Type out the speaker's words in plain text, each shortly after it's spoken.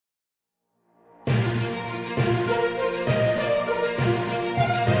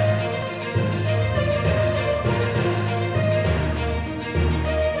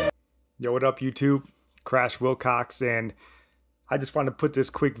Yo, what up, YouTube? Crash Wilcox, and I just wanted to put this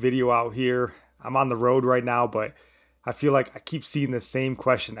quick video out here. I'm on the road right now, but I feel like I keep seeing the same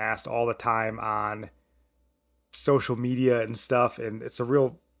question asked all the time on social media and stuff, and it's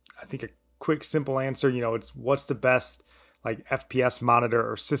I think a quick, simple answer. It's what's the best like FPS monitor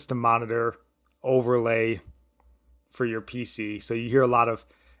or system monitor overlay for your PC. So you hear a lot of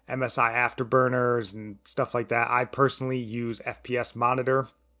MSI afterburners and stuff like that. I personally use FPS monitor,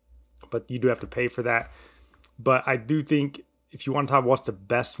 but you do have to pay for that. But I do think if you want to talk about what's the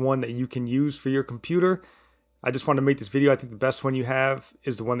best one that you can use for your computer, I just want to make this video. I think the best one you have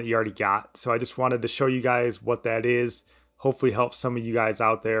is the one that you already got. So I just wanted to show you guys what that is. Hopefully help some of you guys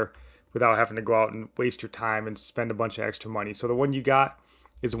out there without having to go out and waste your time and spend a bunch of extra money. So the one you got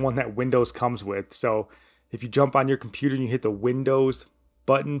is the one that Windows comes with. So if you jump on your computer and you hit the Windows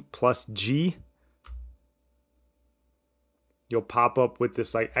button plus G, you'll pop up with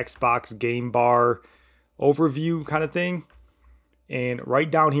this like Xbox game bar overview kind of thing. And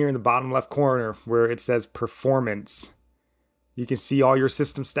right down here in the bottom left corner where it says performance, you can see all your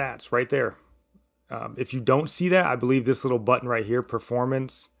system stats right there. If you don't see that, I believe this little button right here,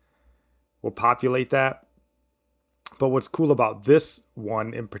 performance, will populate that. But what's cool about this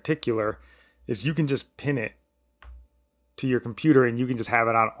one in particular is you can just pin it to your computer and you can just have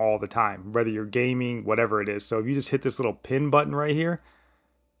it on all the time, whether you're gaming, whatever it is. So if you just hit this little pin button right here,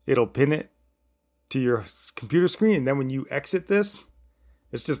 it'll pin it to your computer screen, and then when you exit this,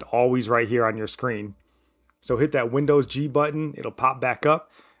 it's just always right here on your screen. So hit that Windows G button, it'll pop back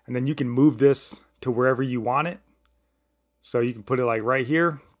up, and then you can move this to wherever you want it. So you can put it like right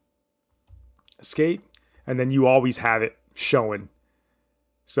here, escape, and then you always have it showing.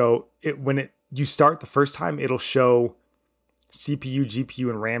 So when you start the first time, it'll show CPU, GPU,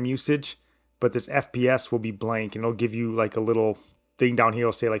 and RAM usage, but this FPS will be blank, and it'll give you like a little thing down here.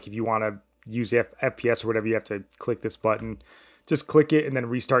 It'll say like if you want to use FPS or whatever, you have to click this button. Just click it and then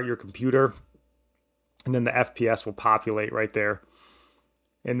restart your computer, and then the FPS will populate right there.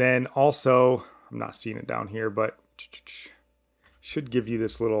 And then also, I'm not seeing it down here, but should give you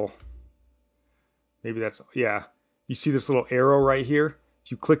this little, maybe that's, yeah, you see this little arrow right here.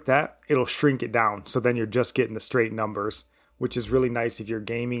 If you click that, it'll shrink it down, so then you're just getting the straight numbers, which is really nice if you're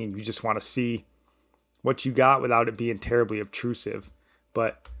gaming and you just want to see what you got without it being terribly obtrusive.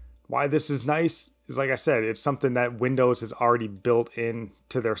 But why this is nice is, like I said, it's something that Windows has already built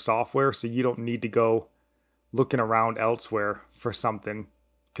into their software, so you don't need to go looking around elsewhere for something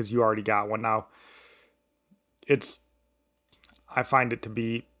because you already got one. Now, I find it to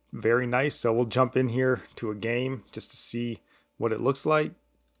be very nice, so we'll jump in here to a game just to see what it looks like.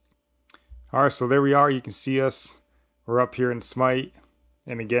 All right, so there we are. You can see us. We're up here in Smite,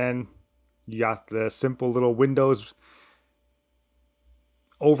 and again, you got the simple little Windows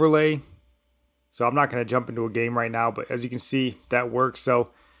overlay. So I'm not going to jump into a game right now, but as you can see, that works. So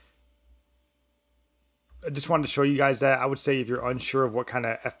I just wanted to show you guys that. I would say if you're unsure of what kind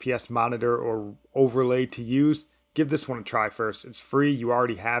of FPS monitor or overlay to use, give this one a try first. It's free. You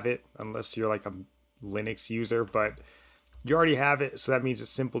already have it, unless you're like a Linux user, but you already have it, so that means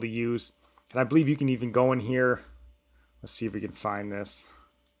it's simple to use. And I believe you can even go in here. Let's see if we can find this.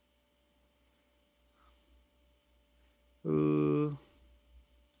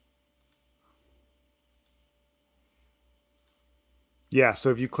 Yeah,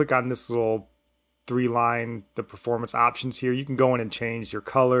 so if you click on this little three-line, the performance options here, you can go in and change your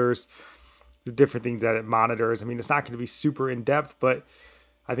colors, the different things that it monitors. I mean, it's not going to be super in-depth, but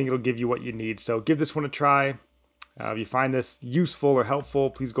I think it'll give you what you need. So give this one a try. If you find this useful or helpful,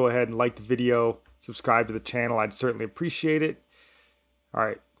 please go ahead and like the video, subscribe to the channel. I'd certainly appreciate it. All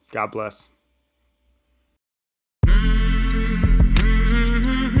right, God bless.